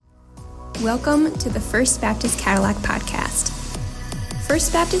Welcome to the First Baptist Cadillac podcast.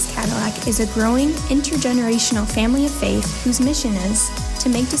 First Baptist Cadillac is a growing intergenerational family of faith whose mission is to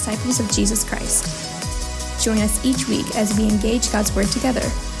make disciples of Jesus Christ. Join us each week as we engage God's Word together.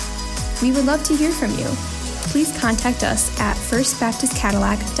 We would love to hear from you. Please contact us at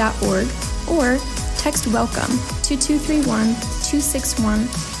firstbaptistcadillac.org or text WELCOME to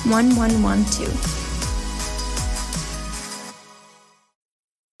 231-261-1112.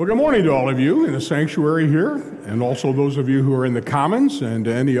 Well, good morning to all of you in the sanctuary here, and also those of you who are in the Commons, and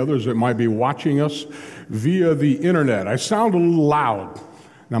any others that might be watching us via the internet. I sound a little loud.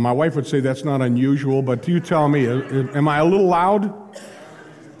 Now, my wife would say that's not unusual, but you tell me, am I a little loud?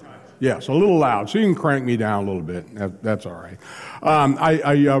 Yes, a little loud, so you can crank me down a little bit. That's all right.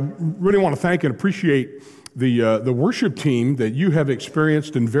 I really want to thank and appreciate the worship team that you have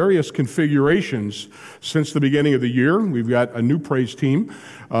experienced in various configurations since the beginning of the year. We've got a new praise team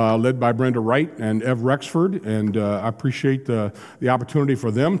led by Brenda Wright and Ev Rexford, and I appreciate the opportunity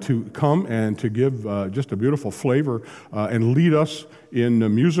for them to come and to give just a beautiful flavor and lead us in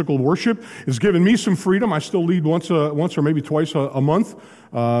musical worship. It's given me some freedom. I still lead once or maybe twice a month.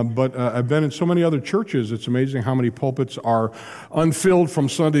 But I've been in so many other churches, it's amazing how many pulpits are unfilled from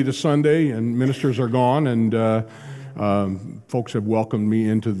Sunday to Sunday, and ministers are gone, and folks have welcomed me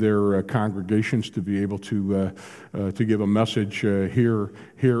into their congregations to be able to give a message here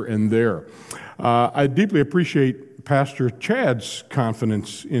and there. I deeply appreciate Pastor Chad's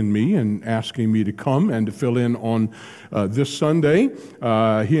confidence in me and asking me to come and to fill in on this Sunday.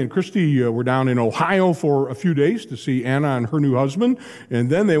 He and Christy were down in Ohio for a few days to see Anna and her new husband, and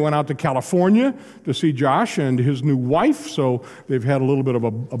then they went out to California to see Josh and his new wife, so they've had a little bit of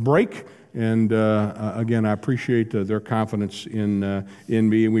a break. And again, I appreciate their confidence in me,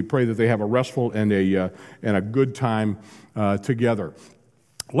 and we pray that they have a restful and a good time together.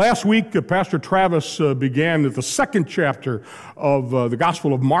 Last week, Pastor Travis began the second chapter of the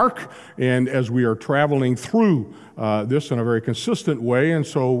Gospel of Mark, and as we are traveling through this in a very consistent way, and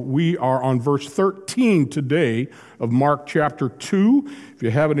so we are on verse 13 today of Mark chapter 2. If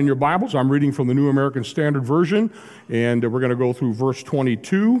you have it in your Bibles, I'm reading from the New American Standard Version, and we're going to go through verse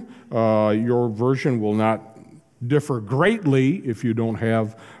 22. Your version will not differ greatly if you don't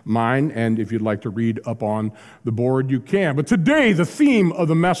have mine, and if you'd like to read up on the board, you can. But today, the theme of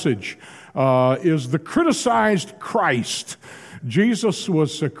the message is the criticized Christ. Jesus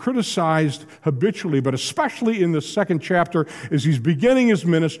was criticized habitually, but especially in the second chapter as he's beginning his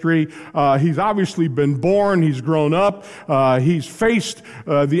ministry. He's obviously been born, he's grown up, he's faced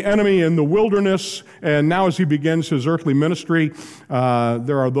the enemy in the wilderness, and now as he begins his earthly ministry,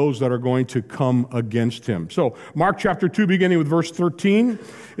 there are those that are going to come against him. So, Mark chapter 2, beginning with verse 13,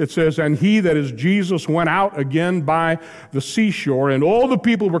 it says, "And he, that is Jesus, went out again by the seashore, and all the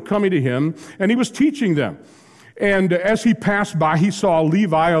people were coming to him, and he was teaching them. And as he passed by, he saw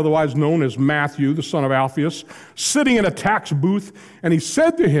Levi, otherwise known as Matthew, the son of Alphaeus, sitting in a tax booth, and he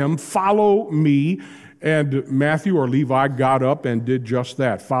said to him, 'Follow me.' And Matthew, or Levi, got up and did just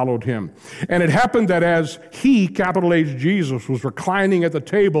that, followed him. And it happened that as he, capital H, Jesus, was reclining at the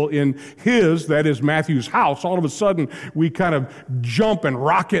table in his, that is Matthew's house, all of a sudden we kind of jump and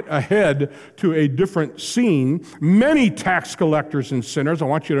rocket ahead to a different scene. Many tax collectors and sinners, I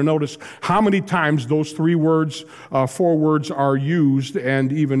want you to notice how many times those four words are used,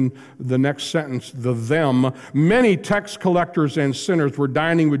 and even the next sentence, the them. Many tax collectors and sinners were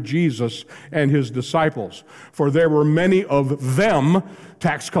dining with Jesus and his disciples. For there were many of them,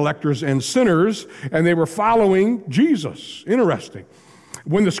 tax collectors and sinners, and they were following Jesus. Interesting.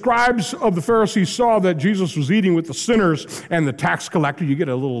 When the scribes of the Pharisees saw that Jesus was eating with the sinners and the tax collector, you get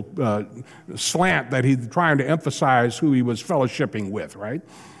a little slant that he's trying to emphasize who he was fellowshipping with, right?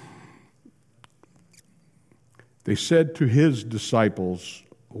 They said to his disciples,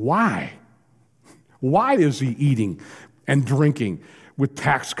 "Why? Why is he eating and drinking with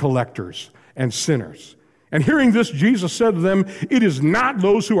tax collectors and sinners?" And hearing this, Jesus said to them, "It is not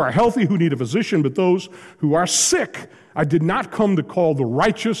those who are healthy who need a physician, but those who are sick. I did not come to call the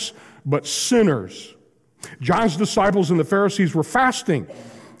righteous, but sinners." John's disciples and the Pharisees were fasting,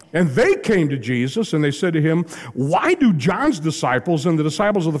 and they came to Jesus, and they said to him, "Why do John's disciples and the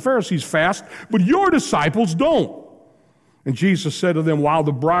disciples of the Pharisees fast, but your disciples don't?" And Jesus said to them, "While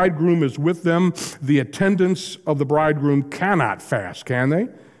the bridegroom is with them, the attendants of the bridegroom cannot fast, can they?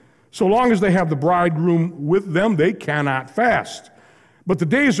 So long as they have the bridegroom with them, they cannot fast. But the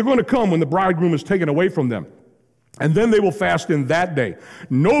days are going to come when the bridegroom is taken away from them, and then they will fast in that day.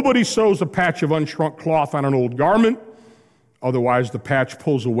 Nobody sews a patch of unshrunk cloth on an old garment. Otherwise, the patch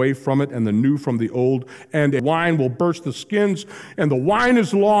pulls away from it and the new from the old, and wine will burst the skins, and the wine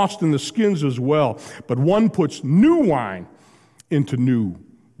is lost and the skins as well. But one puts new wine into new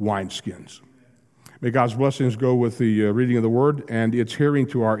wineskins. May God's blessings go with the reading of the Word and its hearing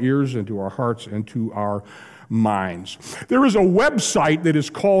to our ears and to our hearts and to our minds. There is a website that is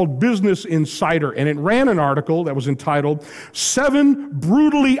called Business Insider, and it ran an article that was entitled 7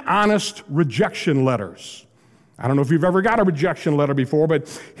 Brutally Honest Rejection Letters. I don't know if you've ever got a rejection letter before, but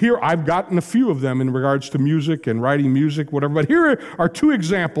here I've gotten a few of them in regards to music and writing music, whatever. But here are 2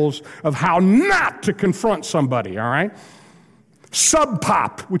 examples of how not to confront somebody, all right? Sub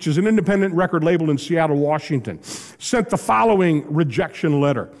Pop, which is an independent record label in Seattle, Washington, sent the following rejection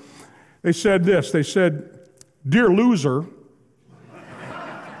letter. They said this. They said, "Dear loser,"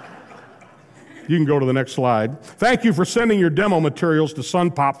 you can go to the next slide. "Thank you for sending your demo materials to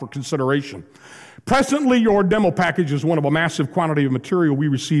Sun Pop for consideration. Presently, your demo package is one of a massive quantity of material we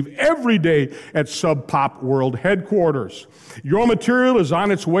receive every day at Sub Pop World headquarters. Your material is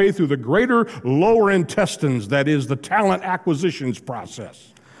on its way through the greater lower intestines, that is, the talent acquisitions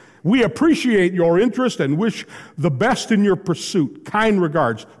process. We appreciate your interest and wish the best in your pursuit. Kind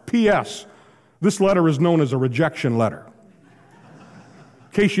regards. P.S. This letter is known as a rejection letter."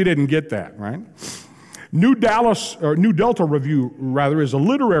 In case you didn't get that, right? New Delta Review, is a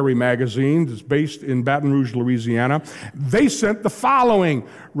literary magazine that's based in Baton Rouge, Louisiana. They sent the following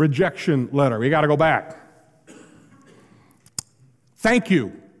rejection letter. We got to go back. Thank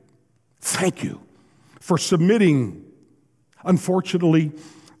you for submitting. Unfortunately,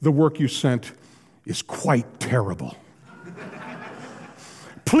 the work you sent is quite terrible.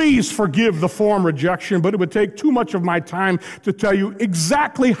 Please forgive the form rejection, but it would take too much of my time to tell you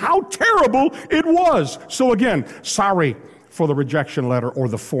exactly how terrible it was. So again, sorry for the rejection letter or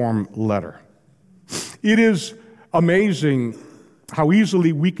the form letter. It is amazing how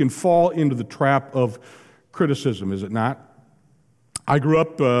easily we can fall into the trap of criticism, is it not? I grew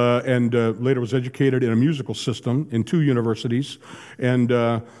up and later was educated in a musical system in 2 universities, and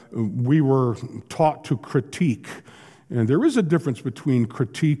we were taught to critique. And there is a difference between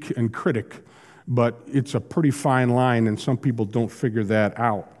critique and critic, but it's a pretty fine line, and some people don't figure that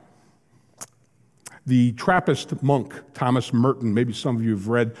out. The Trappist monk, Thomas Merton, maybe some of you have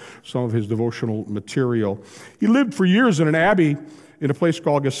read some of his devotional material. He lived for years in an abbey in a place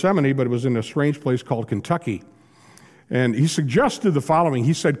called Gethsemane, but it was in a strange place called Kentucky. And he suggested the following.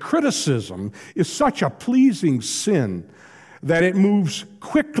 He said, "Criticism is such a pleasing sin that it moves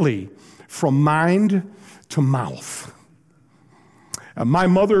quickly from mind to mouth." My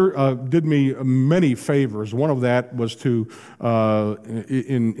mother did me many favors. One of that was to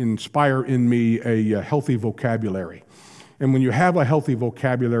inspire in me a healthy vocabulary. And when you have a healthy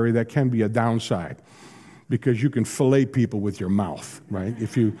vocabulary, that can be a downside because you can fillet people with your mouth, right?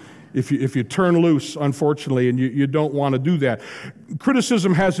 If you turn loose, unfortunately, and you don't want to do that.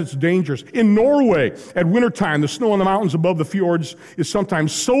 Criticism has its dangers. In Norway, at wintertime, the snow on the mountains above the fjords is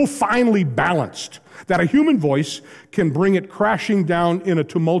sometimes so finely balanced that a human voice can bring it crashing down in a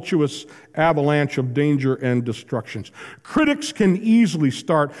tumultuous avalanche of danger and destructions. Critics can easily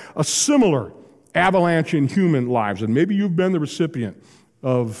start a similar avalanche in human lives, and maybe you've been the recipient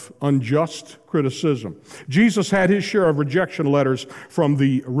of unjust criticism. Jesus had his share of rejection letters from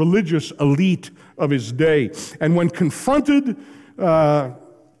the religious elite of his day, and when confronted,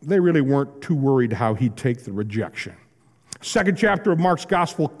 they really weren't too worried how he'd take the rejection. 2nd chapter of Mark's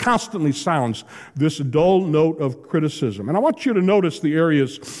gospel constantly sounds this dull note of criticism. And I want you to notice the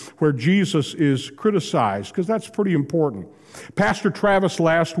areas where Jesus is criticized, because that's pretty important. Pastor Travis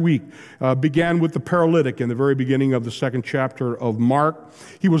last week began with the paralytic in the very beginning of the 2nd chapter of Mark.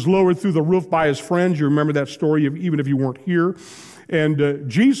 He was lowered through the roof by his friends. You remember that story, even if you weren't here. And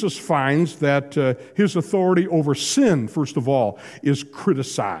Jesus finds that his authority over sin, first of all, is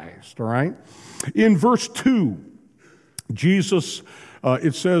criticized, all right? In verse 2, Jesus,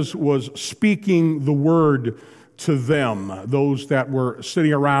 it says, was speaking the word to them, those that were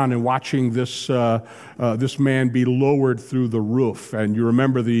sitting around and watching this man be lowered through the roof. And you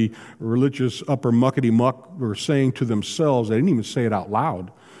remember the religious upper muckety-muck were saying to themselves, they didn't even say it out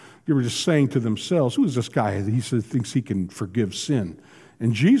loud, they were just saying to themselves, who is this guy? He said, thinks he can forgive sin.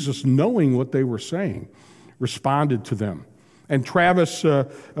 And Jesus, knowing what they were saying, responded to them. And Travis,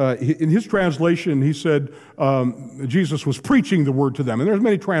 in his translation, he said Jesus was preaching the word to them. And there's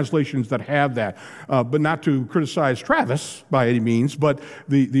many translations that have that, but not to criticize Travis by any means, but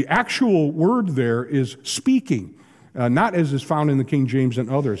the actual word there is speaking. not as is found in the King James and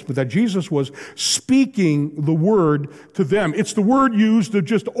others, but that Jesus was speaking the word to them. It's the word used of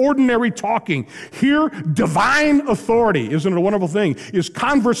just ordinary talking. Here, divine authority, isn't it a wonderful thing, is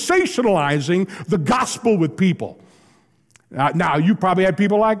conversationalizing the gospel with people. Now, you probably had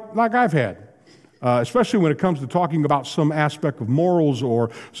people like I've had, especially when it comes to talking about some aspect of morals or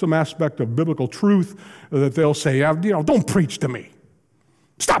some aspect of biblical truth, that they'll say, don't preach to me.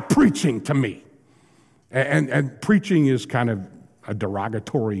 Stop preaching to me. And preaching is kind of a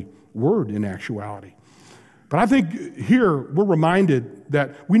derogatory word in actuality. But I think here we're reminded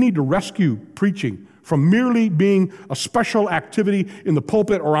that we need to rescue preaching from merely being a special activity in the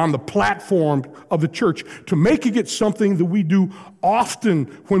pulpit or on the platform of the church to making it something that we do often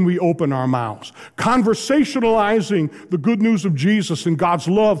when we open our mouths. Conversationalizing the good news of Jesus and God's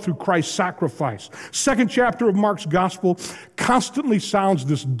love through Christ's sacrifice. Second chapter of Mark's gospel constantly sounds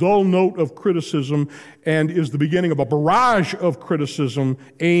this dull note of criticism and is the beginning of a barrage of criticism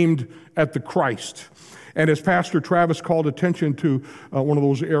aimed at the Christ. And as Pastor Travis called attention to one of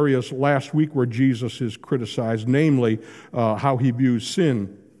those areas last week where Jesus is criticized, namely how he views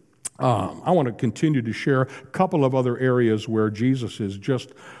sin, I want to continue to share a couple of other areas where Jesus is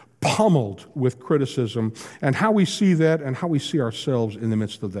just pummeled with criticism and how we see that and how we see ourselves in the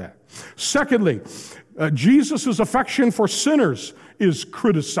midst of that. Secondly, Jesus' affection for sinners is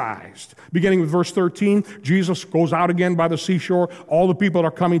criticized. Beginning with verse 13, Jesus goes out again by the seashore. All the people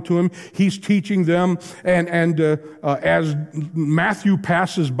are coming to him. He's teaching them. And as Matthew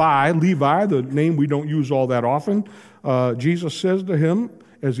passes by, Levi, the name we don't use all that often, Jesus says to him,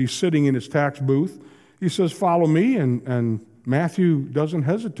 as he's sitting in his tax booth, he says, "Follow me," and Matthew doesn't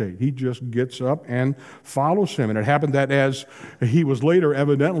hesitate. He just gets up and follows him. And it happened that as he was later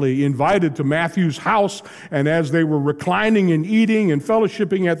evidently invited to Matthew's house, and as they were reclining and eating and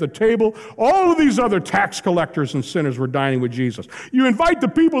fellowshipping at the table, all of these other tax collectors and sinners were dining with Jesus. You invite the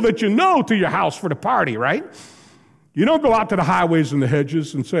people that you know to your house for the party, right? You don't go out to the highways and the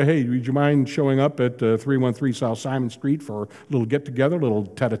hedges and say, "Hey, would you mind showing up at 313 South Simon Street for a little get-together, a little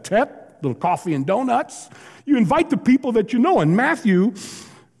tete-a-tete, a little coffee and donuts?" You invite the people that you know. And Matthew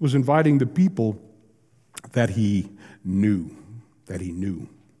was inviting the people that he knew.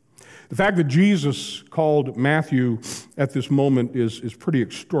 The fact that Jesus called Matthew at this moment is pretty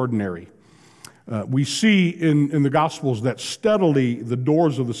extraordinary. We see in the Gospels that steadily the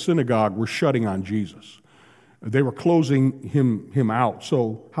doors of the synagogue were shutting on Jesus. They were closing him out.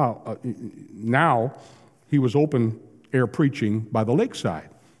 So now he was open air preaching by the lakeside.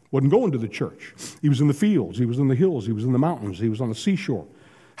 Wasn't going to the church. He was in the fields. He was in the hills. He was in the mountains. He was on the seashore.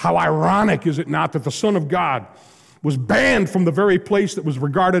 How ironic is it not that the Son of God was banned from the very place that was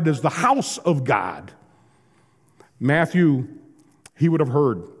regarded as the house of God? Matthew, he would have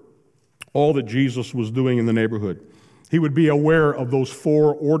heard all that Jesus was doing in the neighborhood. He would be aware of those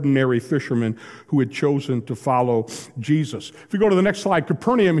four ordinary fishermen who had chosen to follow Jesus. If you go to the next slide,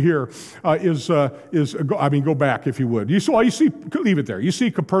 Capernaum here go back if you would. You see, leave it there. You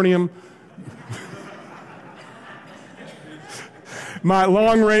see Capernaum. My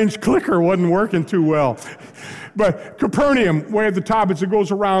long-range clicker wasn't working too well. But Capernaum, way at the top, as it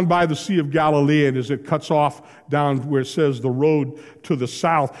goes around by the Sea of Galilee, and as it cuts off down where it says the road to the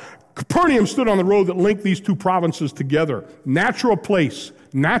south, Capernaum stood on the road that linked these two provinces together. Natural place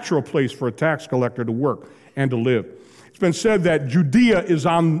for a tax collector to work and to live. It's been said that Judea is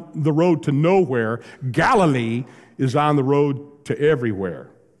on the road to nowhere. Galilee is on the road to everywhere.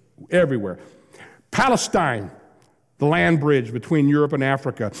 Palestine, the land bridge between Europe and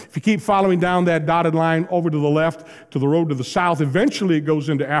Africa. If you keep following down that dotted line over to the left to the road to the south, eventually it goes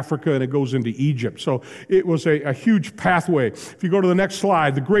into Africa and it goes into Egypt. So it was a huge pathway. If you go to the next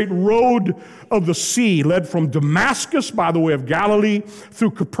slide, the great road of the sea led from Damascus by the way of Galilee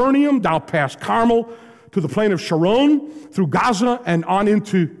through Capernaum, down past Carmel, to the plain of Sharon, through Gaza, and on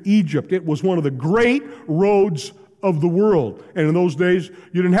into Egypt. It was one of the great roads of the world. And in those days,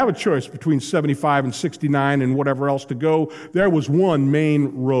 you didn't have a choice between 75 and 69 and whatever else to go. There was one main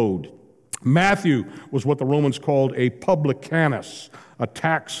road. Matthew was what the Romans called a publicanus, a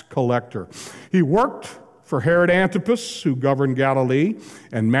tax collector. He worked for Herod Antipas, who governed Galilee,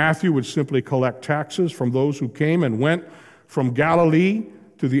 and Matthew would simply collect taxes from those who came and went from Galilee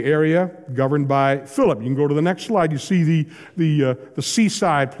to the area governed by Philip. You can go to the next slide. You see the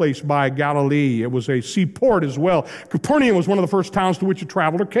seaside place by Galilee. It was a seaport as well. Capernaum was one of the first towns to which a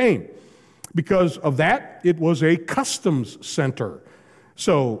traveler came. Because of that, it was a customs center.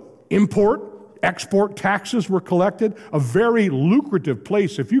 So import, export taxes were collected. A very lucrative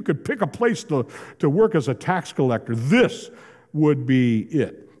place. If you could pick a place to work as a tax collector, this would be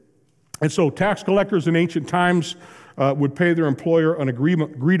it. And so tax collectors in ancient times would pay their employer an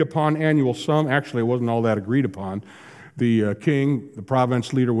agreed-upon annual sum. Actually, it wasn't all that agreed upon. The king, the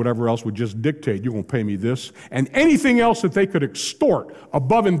province leader, whatever else, would just dictate, you're going to pay me this. And anything else that they could extort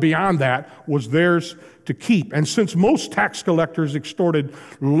above and beyond that was theirs to keep. And since most tax collectors extorted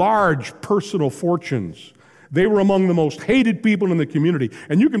large personal fortunes, they were among the most hated people in the community.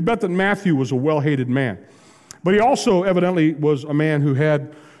 And you can bet that Matthew was a well-hated man. But he also evidently was a man who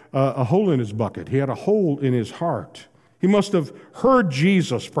had a hole in his bucket. He had a hole in his heart. He must have heard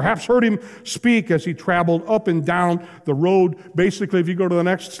Jesus, perhaps heard him speak as he traveled up and down the road. Basically, if you go to the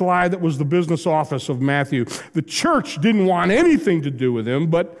next slide, that was the business office of Matthew. The church didn't want anything to do with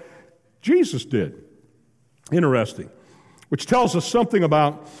him, but Jesus did. Interesting. Which tells us something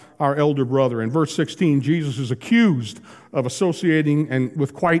about our elder brother. In verse 16, Jesus is accused of associating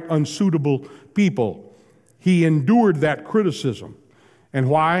with quite unsuitable people. He endured that criticism. And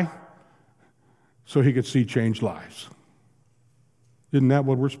why? So he could see changed lives. Isn't that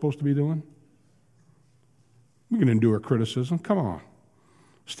what we're supposed to be doing? We can endure criticism. Come on.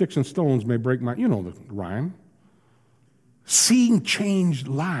 Sticks and stones may break my... You know the rhyme. Seeing changed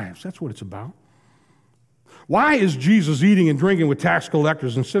lives. That's what it's about. Why is Jesus eating and drinking with tax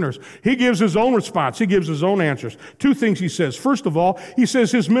collectors and sinners? He gives his own response. He gives his own answers. Two things he says. First of all, he says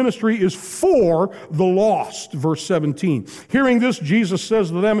his ministry is for the lost, verse 17. Hearing this, Jesus says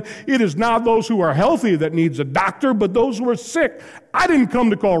to them, it is not those who are healthy that needs a doctor, but those who are sick. I didn't come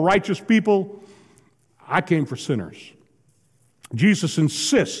to call righteous people. I came for sinners. Jesus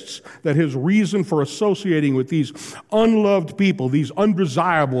insists that his reason for associating with these unloved people, these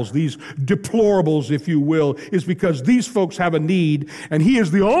undesirables, these deplorables, if you will, is because these folks have a need, and he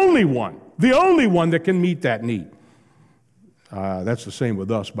is the only one that can meet that need. That's the same with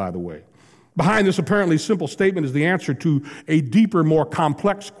us, by the way. Behind this apparently simple statement is the answer to a deeper, more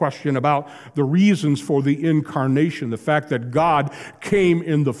complex question about the reasons for the incarnation, the fact that God came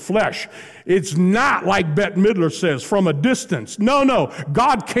in the flesh. It's not like Bette Midler says, from a distance. No.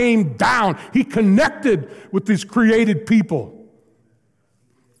 God came down. He connected with these created people.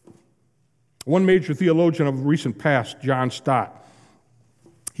 One major theologian of recent past, John Stott,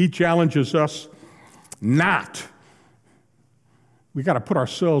 he challenges us not. We got to put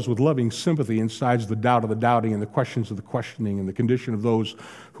ourselves with loving sympathy inside the doubt of the doubting and the questions of the questioning and the condition of those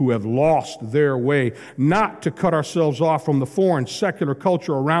who have lost their way, not to cut ourselves off from the foreign secular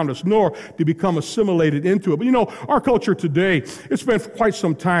culture around us, nor to become assimilated into it. But you know, our culture today, it's been for quite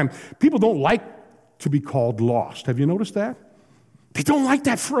some time, people don't like to be called lost. Have you noticed that? They don't like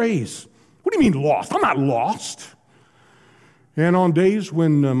that phrase. What do you mean lost? I'm not lost. And on days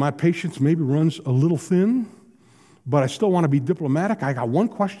when my patience maybe runs a little thin, but I still want to be diplomatic, I got one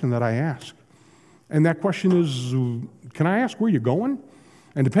question that I ask. And that question is, can I ask where you're going?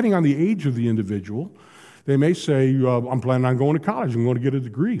 And depending on the age of the individual, they may say, I'm planning on going to college. I'm going to get a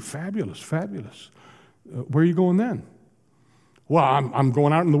degree. Fabulous. Where are you going then? Well, I'm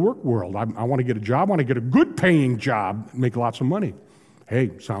going out in the work world. I want to get a job. I want to get a good paying job, make lots of money.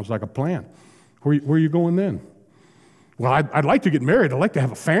 Hey, sounds like a plan. Where are you going then? Well, I'd like to get married. I'd like to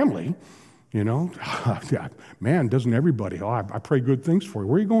have a family. You know, man, doesn't everybody? Oh, I pray good things for you.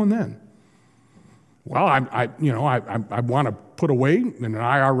 Where are you going then? Well, I want to put away in an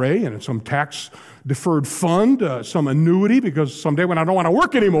IRA and in some tax-deferred fund, some annuity, because someday when I don't want to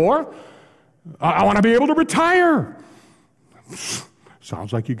work anymore, I want to be able to retire.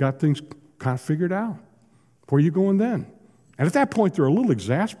 Sounds like you got things kind of figured out. Where are you going then? And at that point, they're a little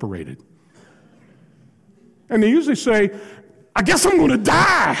exasperated. And they usually say, I guess I'm going to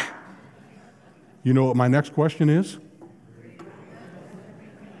die. You know what my next question is?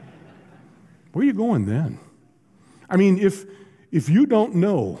 Where are you going then? I mean, if you don't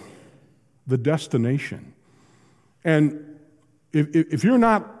know the destination, and if you're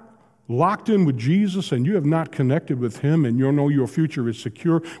not locked in with Jesus and you have not connected with him and you know your future is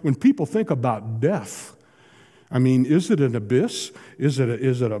secure, when people think about death, I mean, is it an abyss? Is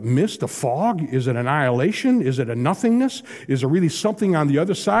it a mist, a fog? Is it annihilation? Is it a nothingness? Is there really something on the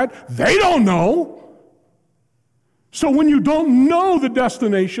other side? They don't know. So when you don't know the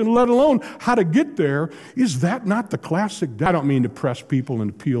destination, let alone how to get there, is that not the classic? I don't mean to press people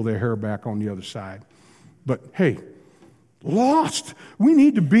and to peel their hair back on the other side. But hey, lost. We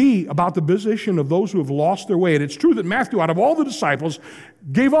need to be about the position of those who have lost their way. And it's true that Matthew, out of all the disciples,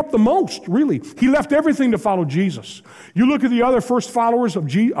 gave up the most, really. He left everything to follow Jesus. You look at the other first followers of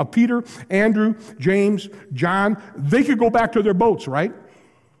Peter, Andrew, James, John, they could go back to their boats, right?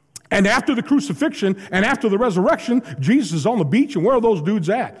 And after the crucifixion and after the resurrection, Jesus is on the beach, and where are those dudes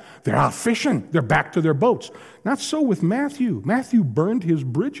at? They're out fishing. They're back to their boats. Not so with Matthew. Matthew burned his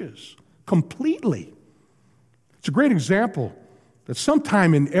bridges completely. It's a great example that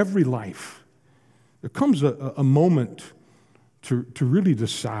sometime in every life, there comes a moment to really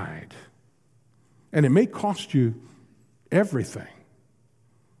decide. And it may cost you everything.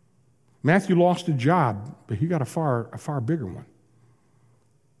 Matthew lost a job, but he got a far bigger one.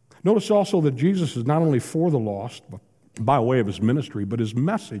 Notice also that Jesus is not only for the lost by way of his ministry, but his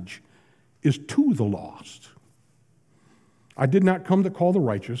message is to the lost. I did not come to call the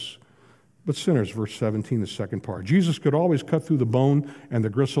righteous, but sinners, verse 17, the second part. Jesus could always cut through the bone and the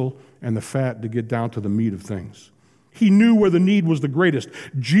gristle and the fat to get down to the meat of things. He knew where the need was the greatest.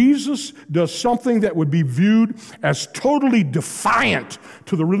 Jesus does something that would be viewed as totally defiant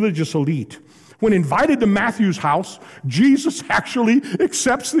to the religious elite. When invited to Matthew's house, Jesus actually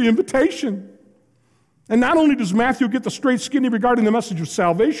accepts the invitation. And not only does Matthew get the straight skinny regarding the message of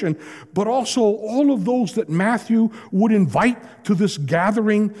salvation, but also all of those that Matthew would invite to this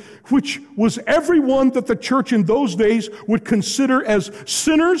gathering, which was everyone that the church in those days would consider as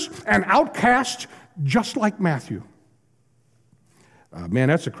sinners and outcasts, just like Matthew. Man,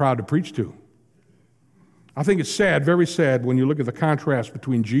 that's a crowd to preach to. I think it's sad, very sad, when you look at the contrast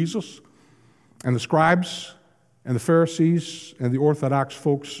between Jesus and the scribes and the Pharisees and the Orthodox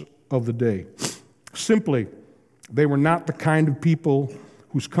folks of the day. Simply, they were not the kind of people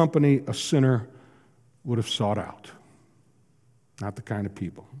whose company a sinner would have sought out. Not the kind of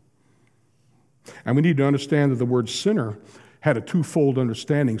people. And we need to understand that the word sinner had a twofold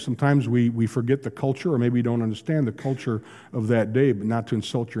understanding. Sometimes we forget the culture, or maybe we don't understand the culture of that day, but not to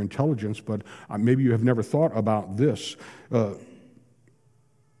insult your intelligence, but maybe you have never thought about this.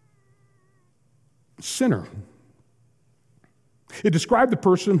 Sinner. It described the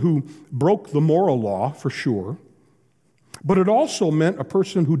person who broke the moral law, for sure, but it also meant a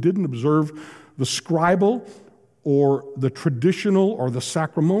person who didn't observe the scribal or the traditional or the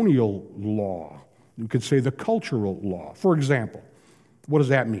sacramental law. You could say the cultural law. For example, what does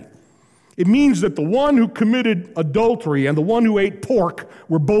that mean? It means that the one who committed adultery and the one who ate pork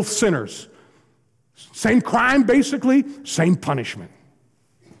were both sinners. Same crime, basically, same punishment.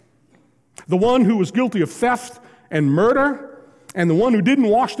 The one who was guilty of theft and murder, and the one who didn't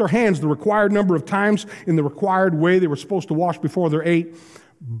wash their hands the required number of times in the required way they were supposed to wash before they ate,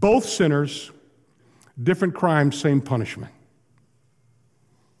 both sinners, different crimes, same punishment.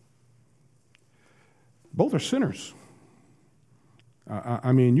 Both are sinners.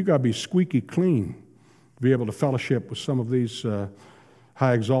 I mean, you got to be squeaky clean to be able to fellowship with some of these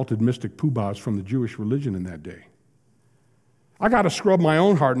high exalted mystic poobahs from the Jewish religion in that day. I got to scrub my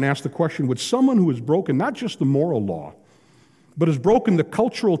own heart and ask the question, would someone who has broken not just the moral law, but has broken the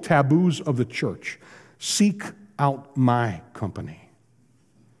cultural taboos of the church seek out my company?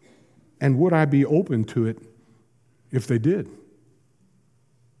 And would I be open to it if they did?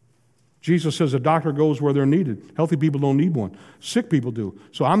 Jesus says a doctor goes where they're needed. Healthy people don't need one. Sick people do.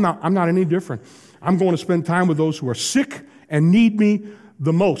 So I'm not any different. I'm going to spend time with those who are sick and need me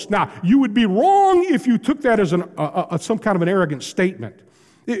the most. Now, you would be wrong if you took that as some kind of an arrogant statement.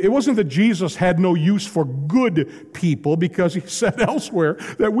 It wasn't that Jesus had no use for good people, because he said elsewhere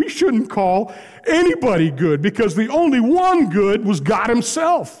that we shouldn't call anybody good, because the only one good was God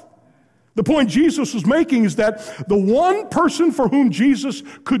himself. The point Jesus was making is that the one person for whom Jesus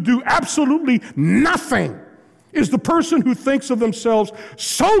could do absolutely nothing is the person who thinks of themselves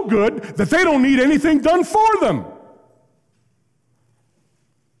so good that they don't need anything done for them.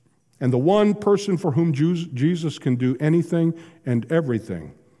 And the one person for whom Jesus can do anything and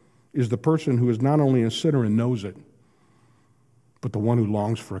everything is the person who is not only a sinner and knows it, but the one who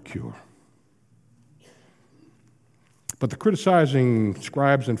longs for a cure. But the criticizing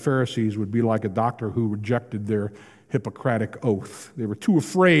scribes and Pharisees would be like a doctor who rejected their Hippocratic oath. They were too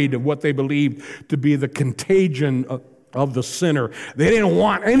afraid of what they believed to be the contagion of the sinner. They didn't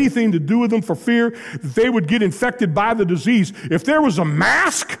want anything to do with them for fear that they would get infected by the disease. If there was a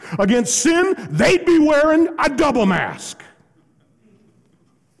mask against sin, they'd be wearing a double mask.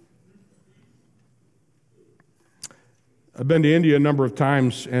 I've been to India a number of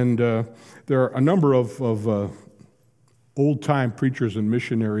times, and there are a number of old-time preachers and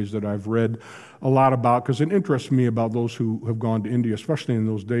missionaries that I've read a lot about, because it interests me about those who have gone to India, especially in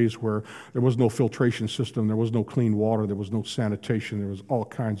those days where there was no filtration system, there was no clean water, there was no sanitation, there was all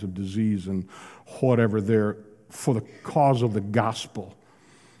kinds of disease and whatever there for the cause of the gospel.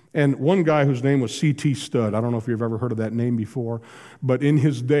 And one guy whose name was C.T. Studd, I don't know if you've ever heard of that name before, but in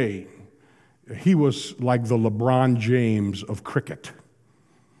his day, he was like the LeBron James of cricket.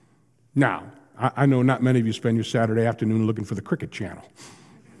 Now, I know not many of you spend your Saturday afternoon looking for the cricket channel.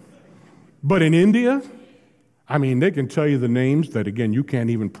 But in India, I mean, they can tell you the names that, again, you can't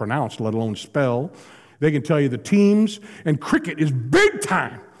even pronounce, let alone spell. They can tell you the teams, and cricket is big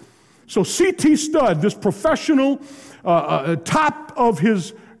time. So C.T. Studd, this professional, top of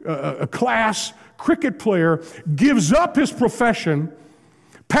his class cricket player, gives up his profession,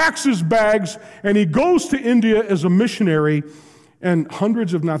 packs his bags, and he goes to India as a missionary, and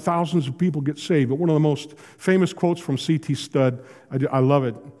hundreds, if not thousands, of people get saved. But one of the most famous quotes from C.T. Studd, I love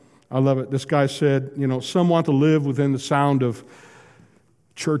it. I love it. This guy said, some want to live within the sound of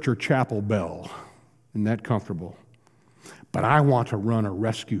church or chapel bell. Isn't that comfortable? But I want to run a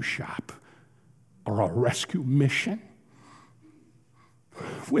rescue shop or a rescue mission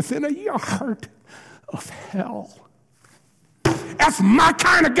within a yard of hell. That's my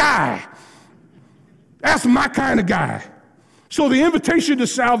kind of guy. That's my kind of guy. So the invitation to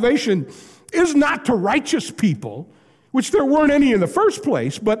salvation is not to righteous people, which there weren't any in the first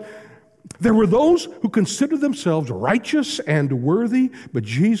place, but there were those who considered themselves righteous and worthy, but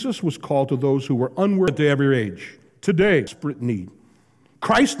Jesus was called to those who were unworthy to every age. Today, desperate need.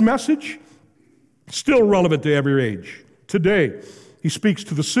 Christ's message, still relevant to every age. Today, he speaks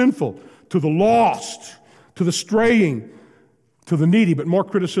to the sinful, to the lost, to the straying, to the needy, but more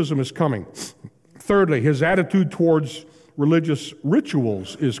criticism is coming. Thirdly, his attitude towards religious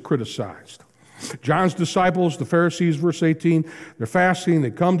rituals is criticized. John's disciples, the Pharisees, verse 18, they're fasting,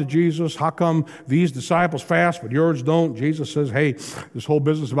 they come to Jesus. How come these disciples fast, but yours don't? Jesus says, hey, this whole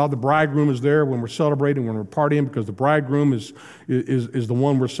business about the bridegroom is there when we're celebrating, when we're partying, because the bridegroom is the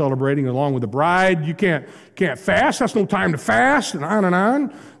one we're celebrating along with the bride. You can't fast. That's no time to fast, and on and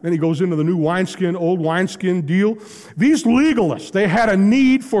on. Then he goes into the new wineskin, old wineskin deal. These legalists, they had a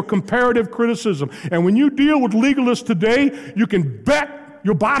need for comparative criticism. And when you deal with legalists today, you can bet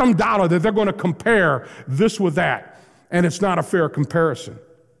your bottom dollar that they're going to compare this with that. And it's not a fair comparison.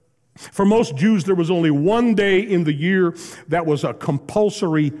 For most Jews, there was only one day in the year that was a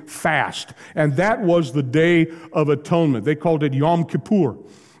compulsory fast, and that was the Day of Atonement. They called it Yom Kippur.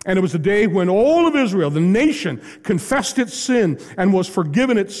 And it was a day when all of Israel, the nation, confessed its sin and was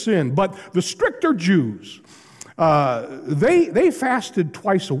forgiven its sin. But the stricter Jews, they fasted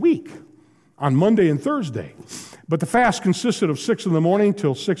twice a week, on Monday and Thursday. But the fast consisted of 6 in the morning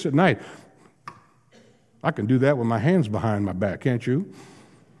till 6 at night. I can do that with my hands behind my back, can't you?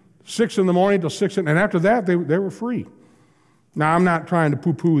 6 in the morning till 6 and after that, they were free. Now, I'm not trying to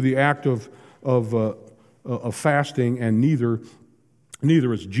poo-poo the act of fasting, and neither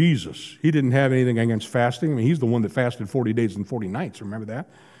is Jesus. He didn't have anything against fasting. I mean, he's the one that fasted 40 days and 40 nights. Remember that?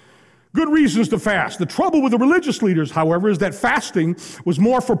 Good reasons to fast. The trouble with the religious leaders, however, is that fasting was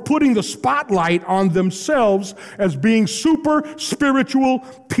more for putting the spotlight on themselves as being super spiritual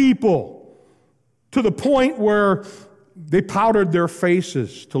people, to the point where they powdered their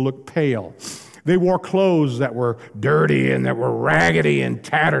faces to look pale. They wore clothes that were dirty and that were raggedy and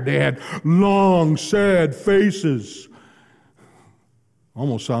tattered. They had long, sad faces.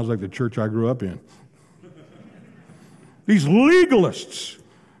 Almost sounds like the church I grew up in. These legalists,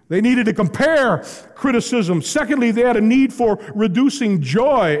 they needed to compare criticism. Secondly, they had a need for reducing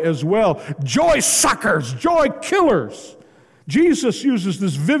joy as well. Joy suckers, joy killers. Jesus uses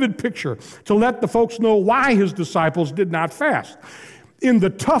this vivid picture to let the folks know why his disciples did not fast. In the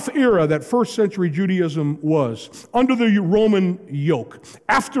tough era that first century Judaism was, under the Roman yoke,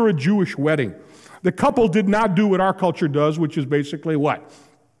 after a Jewish wedding, the couple did not do what our culture does, which is basically what?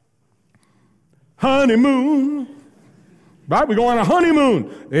 Honeymoon. Right? We go on a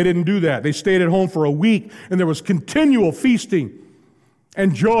honeymoon. They didn't do that. They stayed at home for a week, and there was continual feasting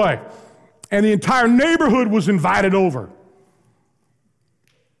and joy. And the entire neighborhood was invited over.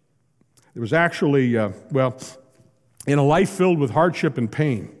 There was actually, in a life filled with hardship and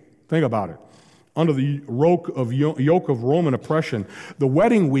pain, think about it, under the yoke of Roman oppression, the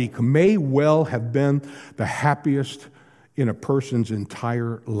wedding week may well have been the happiest in a person's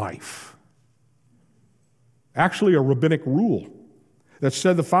entire life. Actually, a rabbinic rule that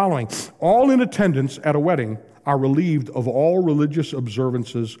said the following: all in attendance at a wedding are relieved of all religious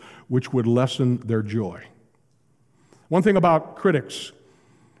observances which would lessen their joy. One thing about critics,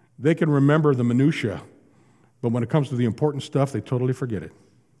 they can remember the minutia, but when it comes to the important stuff, they totally forget it.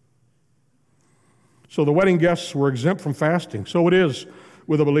 So the wedding guests were exempt from fasting. So it is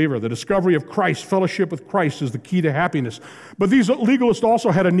with a believer. The discovery of Christ, fellowship with Christ, is the key to happiness. But these legalists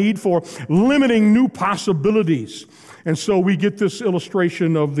also had a need for limiting new possibilities. And so we get this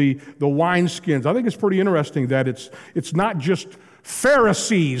illustration of the wineskins. I think it's pretty interesting that it's not just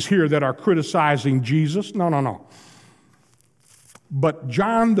Pharisees here that are criticizing Jesus. No. But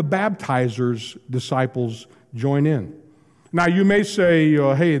John the Baptizer's disciples join in. Now, you may say,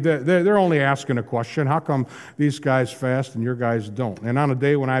 hey, they're only asking a question. How come these guys fast and your guys don't? And on a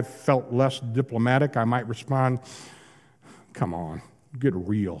day when I felt less diplomatic, I might respond, come on, get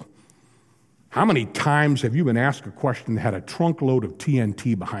real. How many times have you been asked a question that had a trunk load of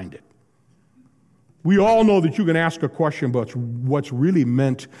TNT behind it? We all know that you can ask a question, but what's really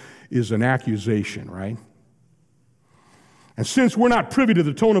meant is an accusation, right? And since we're not privy to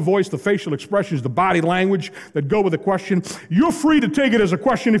the tone of voice, the facial expressions, the body language that go with the question, you're free to take it as a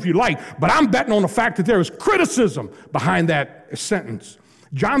question if you like, but I'm betting on the fact that there is criticism behind that sentence.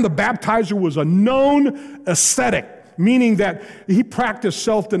 John the Baptizer was a known ascetic, meaning that he practiced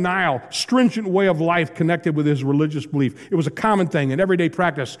self-denial, stringent way of life connected with his religious belief. It was a common thing, an everyday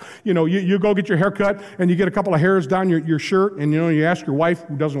practice. You know, you go get your hair cut, and you get a couple of hairs down your shirt, and you ask your wife,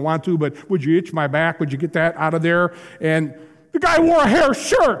 who doesn't want to, but would you itch my back? Would you get that out of there? And the guy wore a hair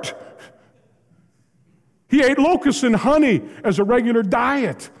shirt. He ate locusts and honey as a regular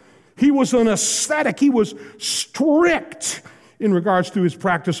diet. He was an ascetic. He was strict in regards to his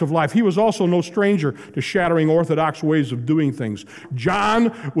practice of life. He was also no stranger to shattering orthodox ways of doing things.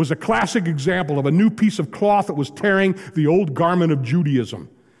 John was a classic example of a new piece of cloth that was tearing the old garment of Judaism.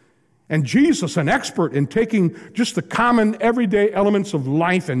 And Jesus, an expert in taking just the common everyday elements of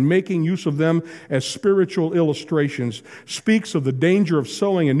life and making use of them as spiritual illustrations, speaks of the danger of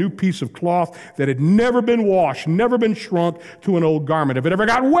sewing a new piece of cloth that had never been washed, never been shrunk to an old garment. If it ever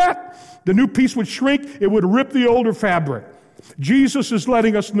got wet, the new piece would shrink, it would rip the older fabric. Jesus is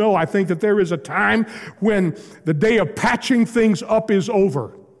letting us know, I think, that there is a time when the day of patching things up is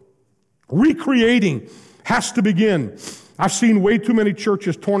over. Recreating has to begin. I've seen way too many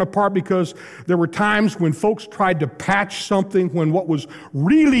churches torn apart because there were times when folks tried to patch something when what was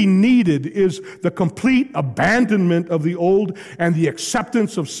really needed is the complete abandonment of the old and the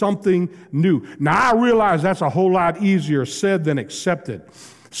acceptance of something new. Now, I realize that's a whole lot easier said than accepted.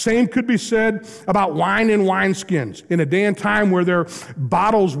 Same could be said about wine and wineskins in a day and time where their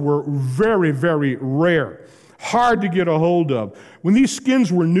bottles were very, very rare, hard to get a hold of. When these skins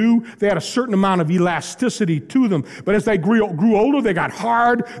were new, they had a certain amount of elasticity to them. But as they grew older, they got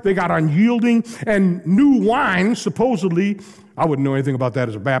hard, they got unyielding, and new wine, supposedly, I wouldn't know anything about that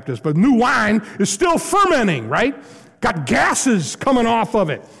as a Baptist, but new wine is still fermenting, right? Got gases coming off of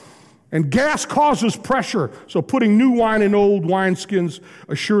it. And gas causes pressure, so putting new wine in old wineskins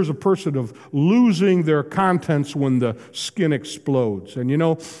assures a person of losing their contents when the skin explodes. And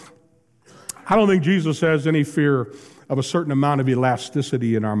I don't think Jesus has any fear of a certain amount of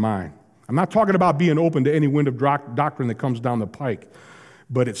elasticity in our mind. I'm not talking about being open to any wind of doctrine that comes down the pike,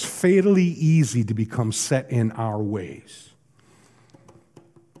 but it's fatally easy to become set in our ways.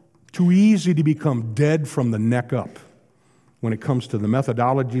 Too easy to become dead from the neck up when it comes to the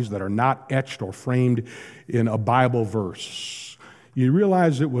methodologies that are not etched or framed in a Bible verse. You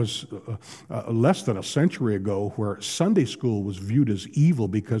realize it was less than a century ago where Sunday school was viewed as evil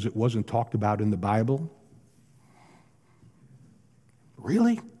because it wasn't talked about in the Bible?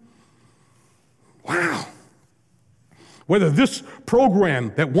 Really? Wow. Whether this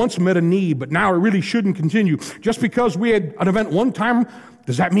program that once met a need, but now it really shouldn't continue, just because we had an event one time,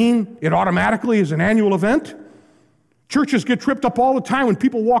 does that mean it automatically is an annual event? Churches get tripped up all the time when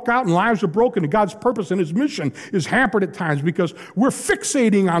people walk out and lives are broken and God's purpose and His mission is hampered at times because we're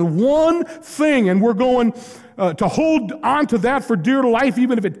fixating on one thing and we're going to hold on to that for dear life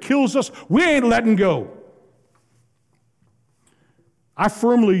even if it kills us. We ain't letting go. I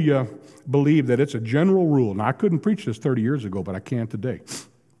firmly believe that it's a general rule. Now, I couldn't preach this 30 years ago, but I can today.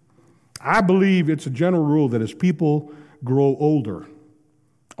 I believe it's a general rule that as people grow older,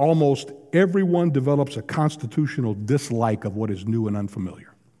 almost everyone develops a constitutional dislike of what is new and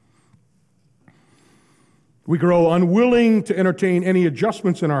unfamiliar. We grow unwilling to entertain any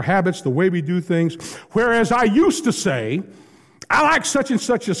adjustments in our habits, the way we do things, whereas I used to say, I like such and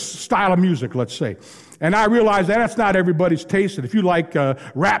such a style of music, let's say, and I realize that's not everybody's taste, and if you like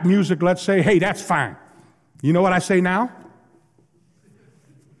rap music, let's say, hey, that's fine. You know what I say now?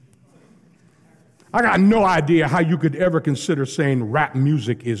 I got no idea how you could ever consider saying rap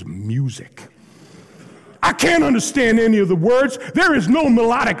music is music. I can't understand any of the words. There is no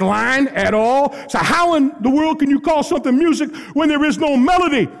melodic line at all. So how in the world can you call something music when there is no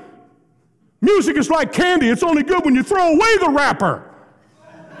melody? Music is like candy. It's only good when you throw away the wrapper.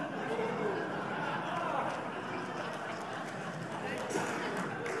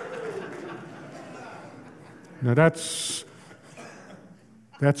 Now that's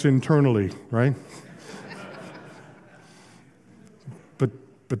internally, right?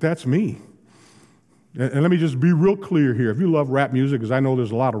 But that's me. And let me just be real clear here. If you love rap music, because I know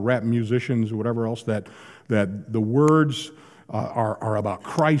there's a lot of rap musicians or whatever else that the words are about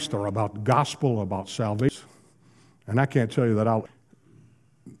Christ or about the gospel, about salvation. And I can't tell you that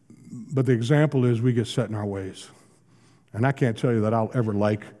but the example is we get set in our ways. And I can't tell you that I'll ever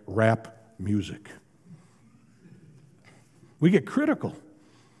like rap music. We get critical.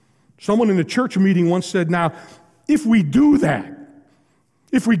 Someone in a church meeting once said, now, if we do that,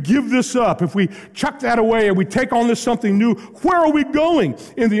 if we give this up, if we chuck that away and we take on this something new, where are we going?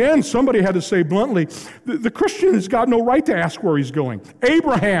 In the end, somebody had to say bluntly, the Christian has got no right to ask where he's going.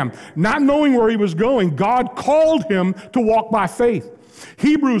 Abraham, not knowing where he was going, God called him to walk by faith.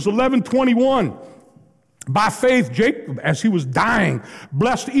 Hebrews 11:21. By faith, Jacob, as he was dying,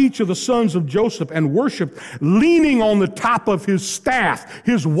 blessed each of the sons of Joseph and worshiped, leaning on the top of his staff,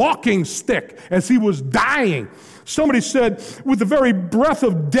 his walking stick, as he was dying. Somebody said, with the very breath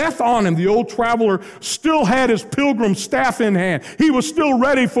of death on him, the old traveler still had his pilgrim staff in hand. He was still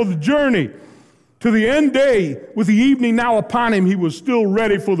ready for the journey. To the end day, with the evening now upon him, he was still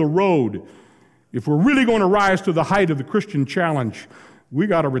ready for the road. If we're really going to rise to the height of the Christian challenge, we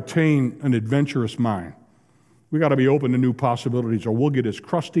got to retain an adventurous mind. We got to be open to new possibilities, or we'll get as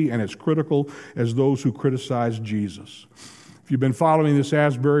crusty and as critical as those who criticize Jesus. If you've been following this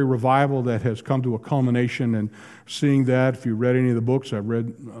Asbury revival that has come to a culmination and seeing that, if you read any of the books, I've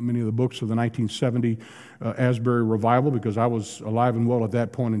read many of the books of the 1970 Asbury revival because I was alive and well at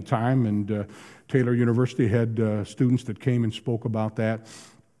that point in time, and Taylor University had students that came and spoke about that.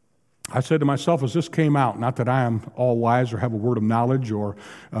 I said to myself as this came out, not that I am all wise or have a word of knowledge or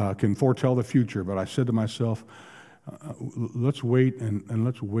can foretell the future, but I said to myself, let's wait and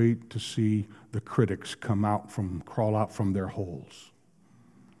let's wait to see the critics crawl out from their holes.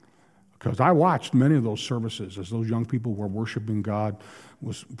 Because I watched many of those services as those young people were worshiping God,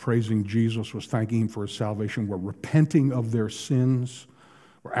 was praising Jesus, was thanking Him for His salvation, were repenting of their sins,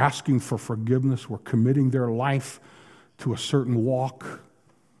 were asking for forgiveness, were committing their life to a certain walk.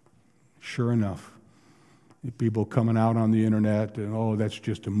 Sure enough, people coming out on the internet and, oh, that's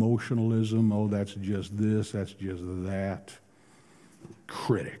just emotionalism, oh, that's just this, that's just that.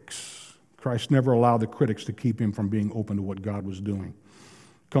 Critics. Christ never allowed the critics to keep him from being open to what God was doing.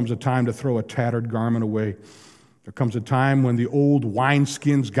 There comes a time to throw a tattered garment away. There comes a time when the old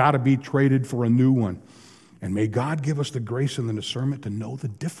wineskin's got to be traded for a new one. And may God give us the grace and the discernment to know the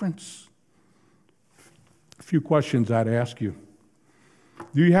difference. A few questions I'd ask you.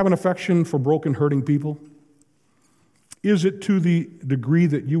 Do you have an affection for broken, hurting people? Is it to the degree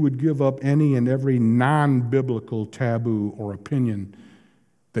that you would give up any and every non-biblical taboo or opinion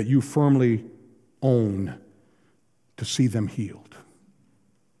that you firmly own to see them healed?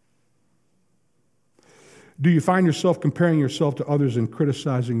 Do you find yourself comparing yourself to others and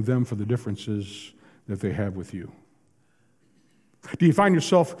criticizing them for the differences that they have with you? Do you find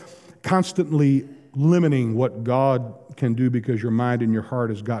yourself constantly limiting what God can do because your mind and your heart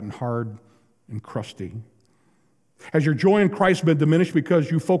has gotten hard and crusty? Has your joy in Christ been diminished because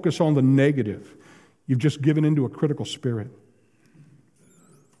you focus on the negative? You've just given into a critical spirit.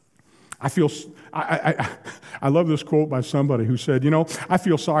 I love this quote by somebody who said, I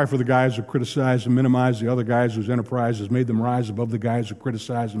feel sorry for the guys who criticize and minimize the other guys whose enterprise has made them rise above the guys who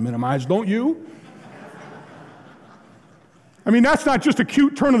criticize and minimize. Don't you? I mean, that's not just a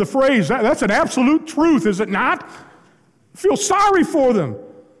cute turn of the phrase. That's an absolute truth, is it not? I feel sorry for them.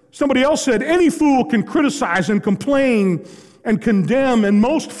 Somebody else said, any fool can criticize and complain and condemn, and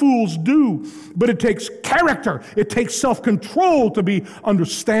most fools do. But it takes character. It takes self-control to be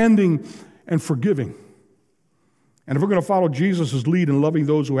understanding and forgiving. And if we're going to follow Jesus' lead in loving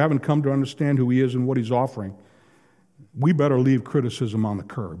those who haven't come to understand who He is and what He's offering, we better leave criticism on the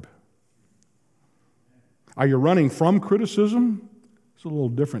curb. Are you running from criticism? It's a little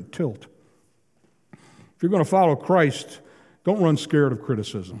different tilt. If you're going to follow Christ, don't run scared of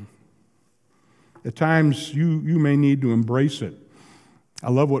criticism. At times, you may need to embrace it. I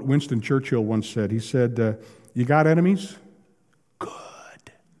love what Winston Churchill once said. He said, you got enemies?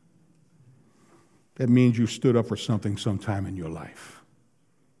 Good. That means you stood up for something sometime in your life.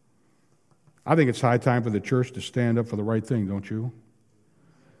 I think it's high time for the church to stand up for the right thing, don't you?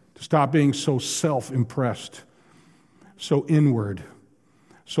 To stop being so self-impressed, so inward,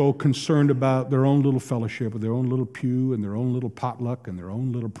 so concerned about their own little fellowship, with their own little pew and their own little potluck and their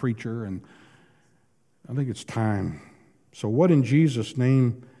own little preacher. And I think it's time. So what in Jesus'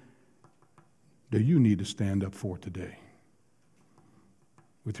 name do you need to stand up for today?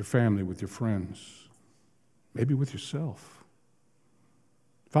 With your family, with your friends, maybe with yourself.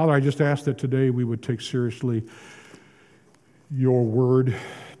 Father, I just ask that today we would take seriously your word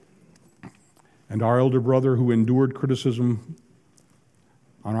And our elder brother who endured criticism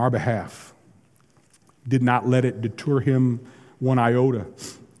on our behalf did not let it deter him one iota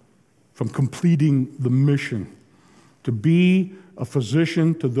from completing the mission to be a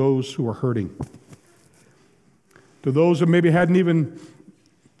physician to those who are hurting, to those that maybe hadn't even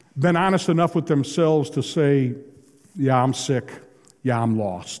been honest enough with themselves to say, yeah, I'm sick, yeah, I'm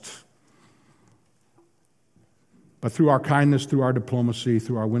lost. But through our kindness, through our diplomacy,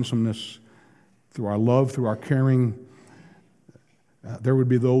 through our winsomeness, through our love, through our caring, there would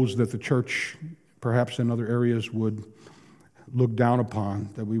be those that the church, perhaps in other areas, would look down upon,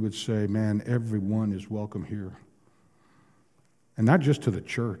 that we would say, man, everyone is welcome here. And not just to the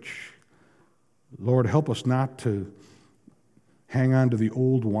church. Lord, help us not to hang on to the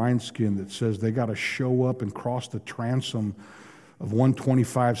old wineskin that says they got to show up and cross the transom of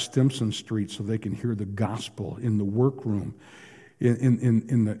 125 Stimson Street so they can hear the gospel in the workroom,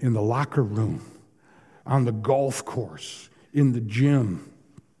 in the locker room, on the golf course, in the gym,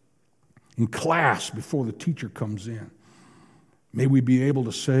 in class before the teacher comes in. May we be able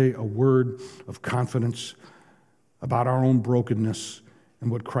to say a word of confidence about our own brokenness and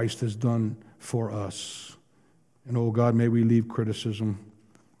what Christ has done for us. And oh God, may we leave criticism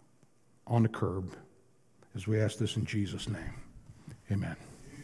on the curb as we ask this in Jesus' name. Amen.